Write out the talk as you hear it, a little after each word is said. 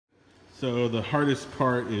So the hardest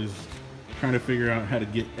part is trying to figure out how to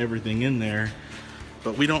get everything in there,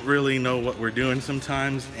 but we don't really know what we're doing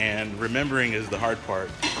sometimes, and remembering is the hard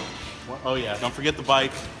part. Oh yeah, don't forget the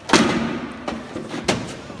bike.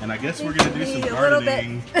 And I guess we're gonna do some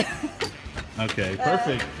gardening. Okay,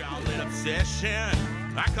 perfect.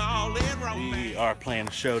 We are playing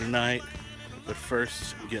a show tonight, but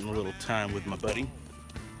first I'm getting a little time with my buddy.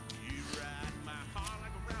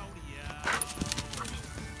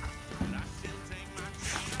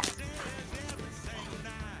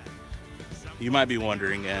 You might be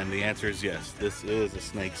wondering, and the answer is yes, this is a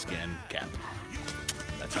snakeskin cap.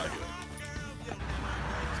 That's how I do it.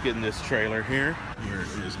 Let's get in this trailer here. Where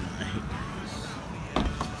is my...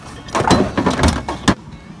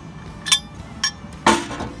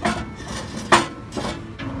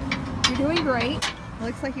 You're doing great. It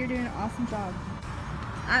looks like you're doing an awesome job.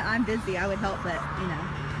 I'm busy, I would help, but you know.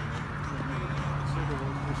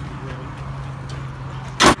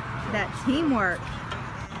 That teamwork.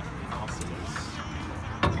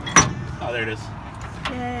 Oh, there it is.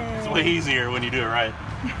 Yay. It's way easier when you do it right.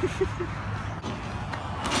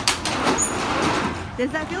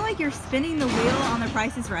 Does that feel like you're spinning the wheel on The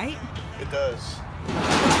Price is Right? It does.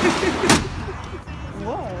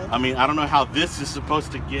 Whoa. I mean, I don't know how this is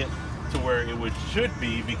supposed to get to where it should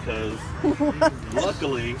be because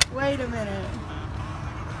luckily... Wait a minute.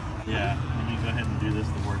 Yeah, let me go ahead and do this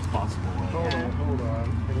the worst possible way. Hold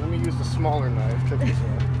on. Hey, let me use the smaller knife. Check this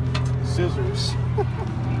out. Scissors.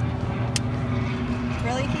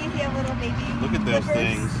 Really, Keith? You have little baby Look at those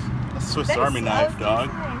clippers? things. A Swiss Army knife, dog.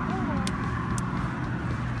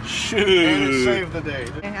 Shoot. And it saved the day.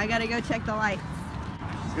 Okay, I gotta go check the lights.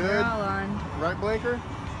 Good. They're all on. Right blinker.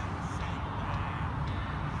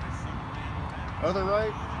 Other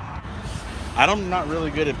right. I'm not really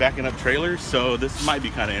good at backing up trailers, so this might be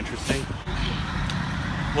kind of interesting.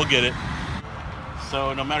 We'll get it.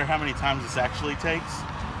 So no matter how many times this actually takes,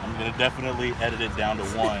 I'm gonna definitely edit it down to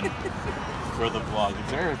 1 for the vlog.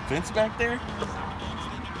 Is there a fence back there?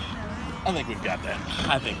 I think we've got that.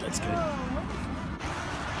 I think that's good.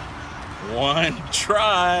 1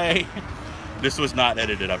 try. This was not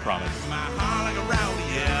edited, I promise.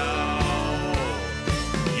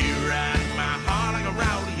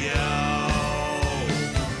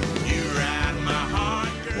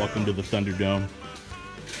 Welcome to the Thunderdome.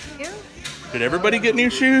 You? Did everybody get new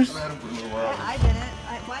shoes? I didn't.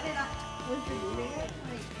 Why did I? Was it bad?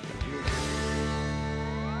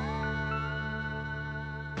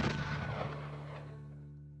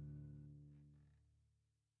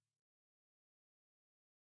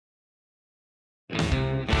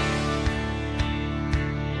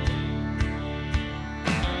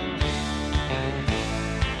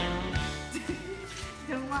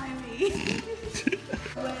 Don't mind me.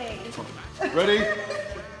 Wait. Ready?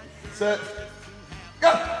 Set. Go!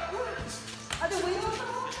 Are the wheels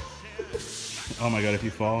off? Oh my god, if you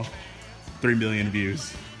fall, 3 million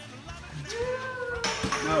views.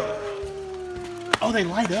 No. Oh, they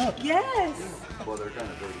light up. Yes. Well, they're kind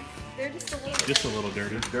of dirty. They're just a little. Just a little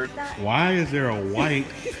dirty. Dirt. Why is there a white?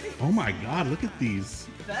 Oh my god, look at these.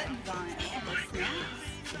 Buttons on it.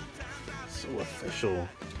 So official.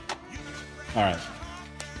 Alright.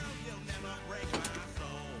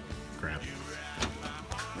 Crap.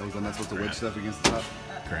 Was I not supposed to wedge stuff against the top?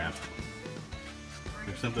 Crap.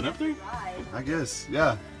 There's something up there? I guess,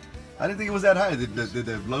 yeah. I didn't think it was that high. Did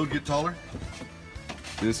the load get taller?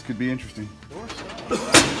 This could be interesting.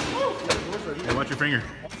 Hey, watch your finger.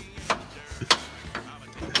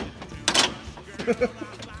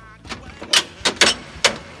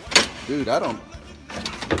 Dude, I don't.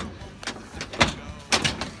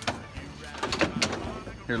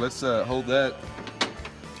 Here, let's hold that.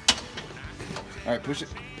 All right, push it.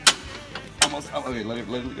 Almost. Oh, okay, let it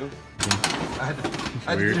go. I had to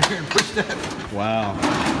get in here and push that. Wow.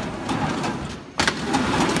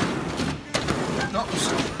 No,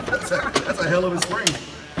 that's a hell of a spring.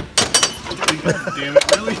 God damn it,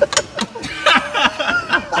 really?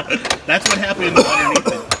 That's what happened underneath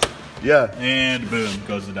it. Yeah. And boom,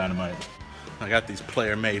 goes the dynamite. I got these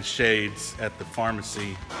player-made shades at the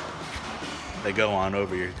pharmacy. They go on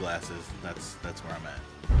over your glasses. That's where I'm at.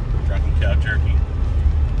 Drunken cow jerky.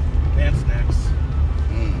 And snacks.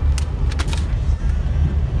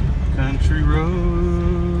 Country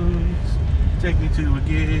roads take me to a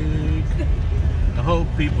gig. I hope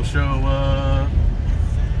people show up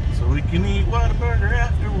so we can eat Whataburger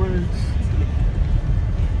afterwards.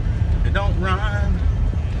 It don't rhyme,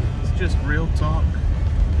 it's just real talk.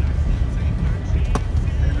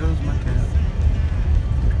 There goes my cat.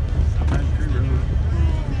 Country road.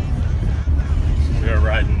 We are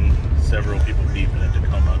riding several people deep in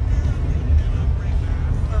Tacoma.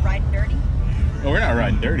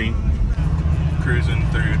 dirty. Cruising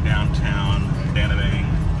through downtown Danabang.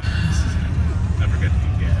 I forgot to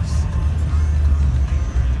get gas.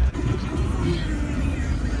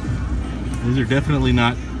 These are definitely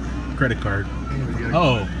not credit card.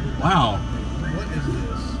 Oh, wow. What is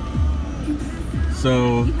this?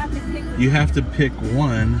 So you have to pick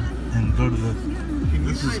one and go to the.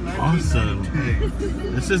 This is awesome.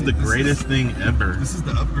 This is the greatest thing ever. This is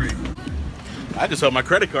the upgrade. I just hope my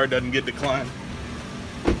credit card doesn't get declined.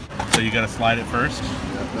 So you gotta slide it first.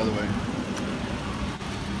 Yeah, the other way.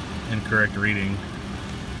 Incorrect reading.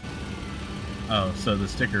 Oh, so the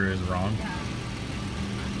sticker is wrong.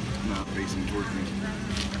 Not facing towards me.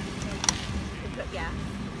 Yeah.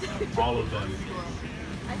 All of them.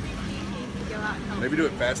 I think he needs to go out and help. Maybe do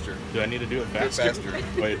it faster. Do I need to do it Do it faster?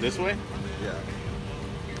 faster. Wait, this way? Yeah.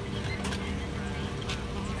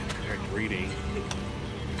 Incorrect reading.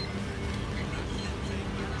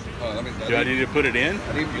 Let me, Do I need to put it in?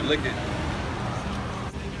 I need you to lick it.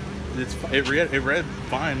 It read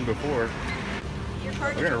fine before.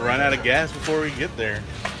 We're gonna run out of gas before we get there.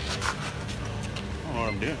 I don't know what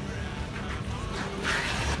I'm doing.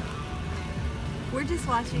 We're just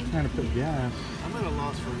watching. I'm trying to put gas. I'm at a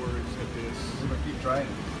loss for words at this. I'm gonna keep trying.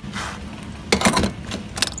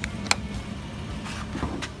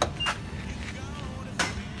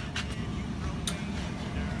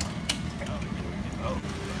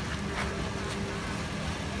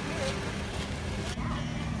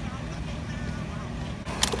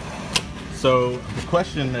 So the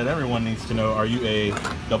question that everyone needs to know, are you a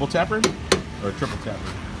double tapper or a triple tapper?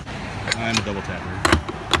 I'm a double tapper.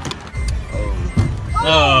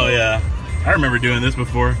 Oh yeah. I remember doing this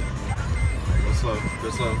before. Go slow. Go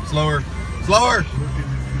slow. Slower. Slower!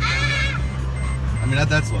 I mean, not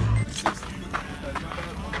that slow.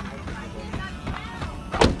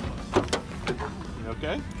 You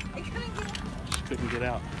okay? Just couldn't get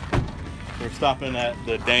out. We're stopping at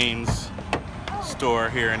the Danes store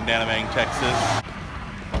here in Danabang, Texas.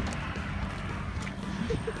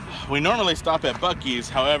 We normally stop at Buc-ee's,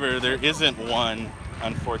 however, there isn't one,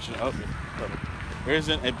 unfortunately. There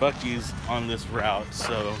isn't a Buc-ee's on this route,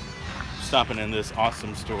 so stopping in this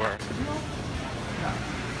awesome store.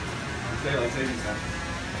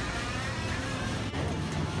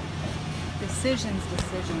 Decisions.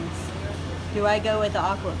 Do I go with the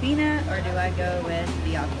Aquafina or do I go with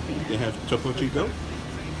the Aquafina? They have Topo Chico.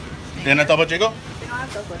 ¿Tiene Topo Chico? I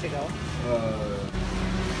have Topo Chico.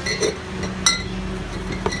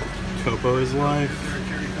 Topo is life.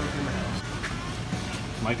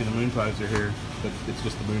 Mike and the Moon Pies are here, but it's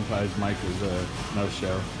just the Moon Pies. Mike is no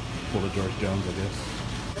show. Pull the George Jones, I guess.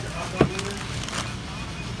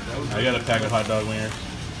 I got a pack of hot dog wieners.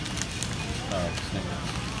 Snickers.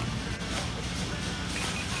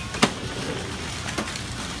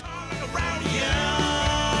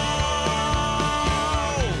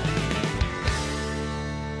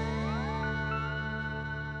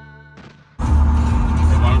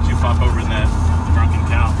 Pop over in that drunken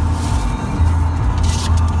cow.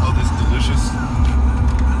 Oh, this is delicious.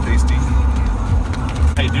 Tasty.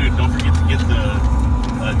 Hey dude, don't forget to get the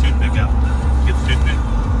toothpick out. Get the toothpick.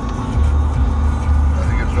 I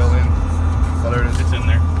think it fell in. Oh, there it is. It's in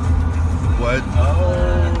there. What?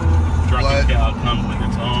 Oh. Drunken What? cow comes with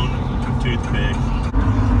its own toothpick.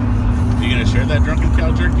 Are you gonna share that drunken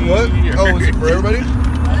cow jerky? What? Oh, is it for everybody?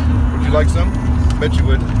 What? Would you like some? Bet you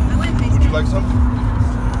would. I want to taste Would it. you like some?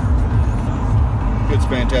 It's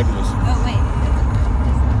fantabulous. Oh, wait.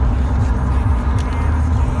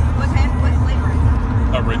 What flavor is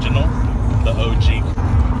it? Original, the OG.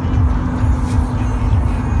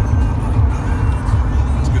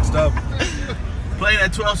 It's good stuff. Playing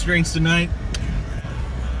at 12 strings tonight.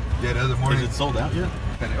 Yeah, the other Is morning. it sold out yet?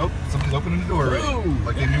 Oh, somebody's opening the door already. Whoa.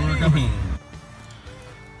 Like they knew we were coming.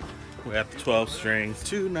 We're at the 12 strings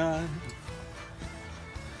tonight.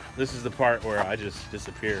 This is the part where I just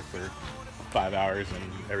disappear for 5 hours and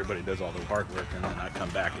everybody does all the hard work and then I come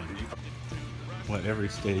back and do what every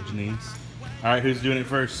stage needs. All right, who's doing it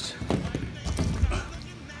first?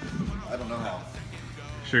 I don't know how.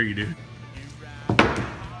 Sure you do.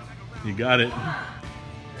 You got it.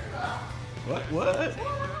 What?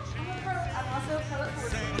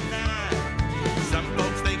 Some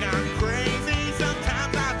folks think I'm crazy,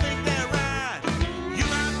 sometimes I think they're right. You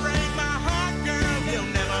might break my heart, girl,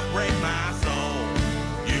 you'll never break my soul.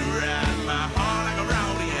 You ride my heart like a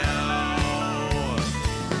rodeo.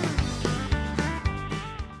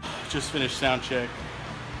 Just finished sound check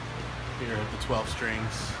here at the 12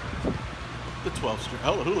 strings. The 12 string.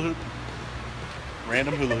 Oh, hula hoop.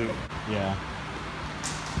 Random hula hoop. Yeah.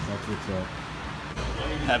 That's what's up.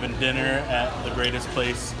 Having dinner at the greatest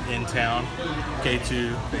place in town,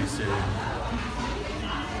 K2 Bay City.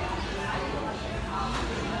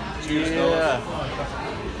 Cheers, Yeah.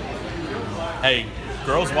 Hey,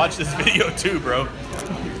 girls watch this video too, bro.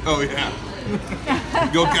 Oh yeah.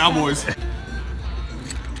 Go Cowboys.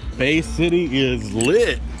 Bay City is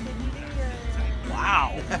lit.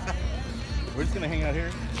 Wow. We're just gonna hang out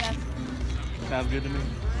here? Yes. Sounds good to me.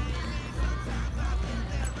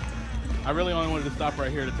 I really only wanted to stop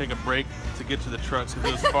right here to take a break to get to the trucks because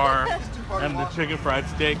it was far and the chicken fried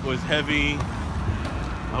steak was heavy.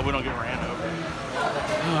 I hope we don't get ran over.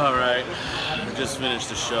 All right, we just finished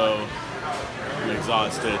the show. I'm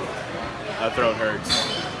exhausted. My throat hurts.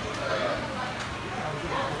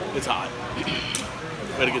 It's hot. We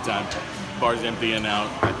had a good time. Bar's emptying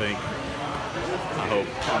out, I think. I hope.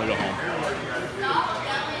 I'm gonna go home.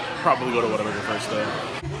 Probably go to Whataburger first though.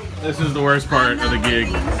 This is the worst part of the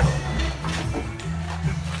gig.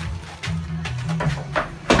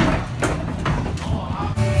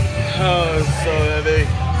 Oh, it's so heavy.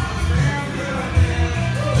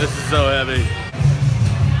 This is so heavy.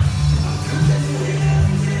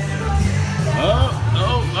 Oh.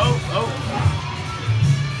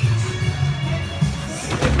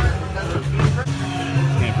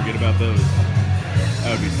 Can't forget about those. That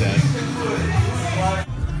would be sad.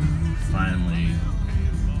 Finally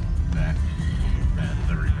back at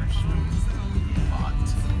the rehearsal lot,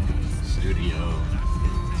 studio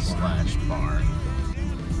 / bar.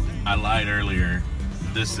 I lied earlier.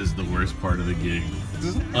 This is the worst part of the gig.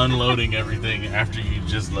 Unloading everything after you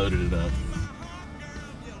just loaded it up.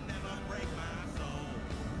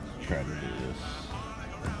 Try to do this.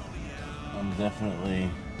 I'm definitely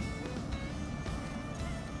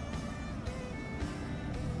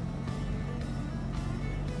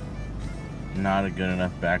not a good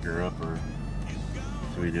enough backer upper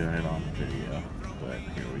to be doing it on video, but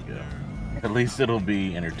here we go. At least it'll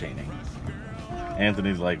be entertaining.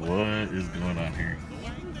 Anthony's like, what is going on here?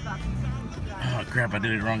 Oh crap, I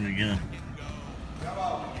did it wrong again.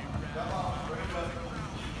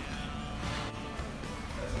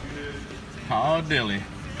 Oh dilly.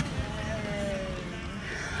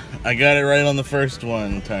 I got it right on the first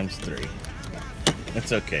one times 3.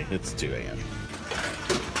 It's okay, it's 2 a.m.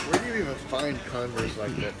 Where do you even find Converse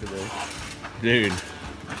like that today? Dude,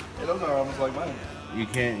 Hey, those are almost like mine.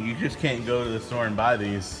 you just can't go to the store and buy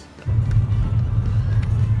these.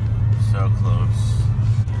 So close.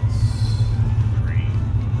 It's 3.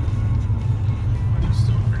 It's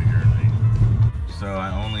still pretty early. So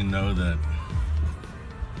I only know that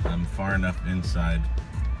I'm far enough inside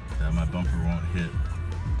that my bumper won't hit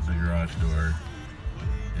the garage door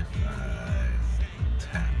if I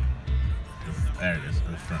tap. There it is,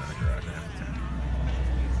 the front of the garage. I have to tap.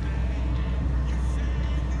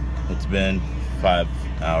 It's been 5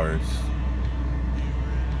 hours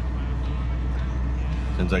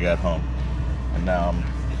since I got home, and now I'm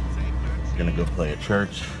gonna go play at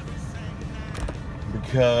church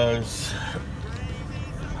because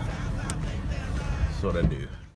that's what I do.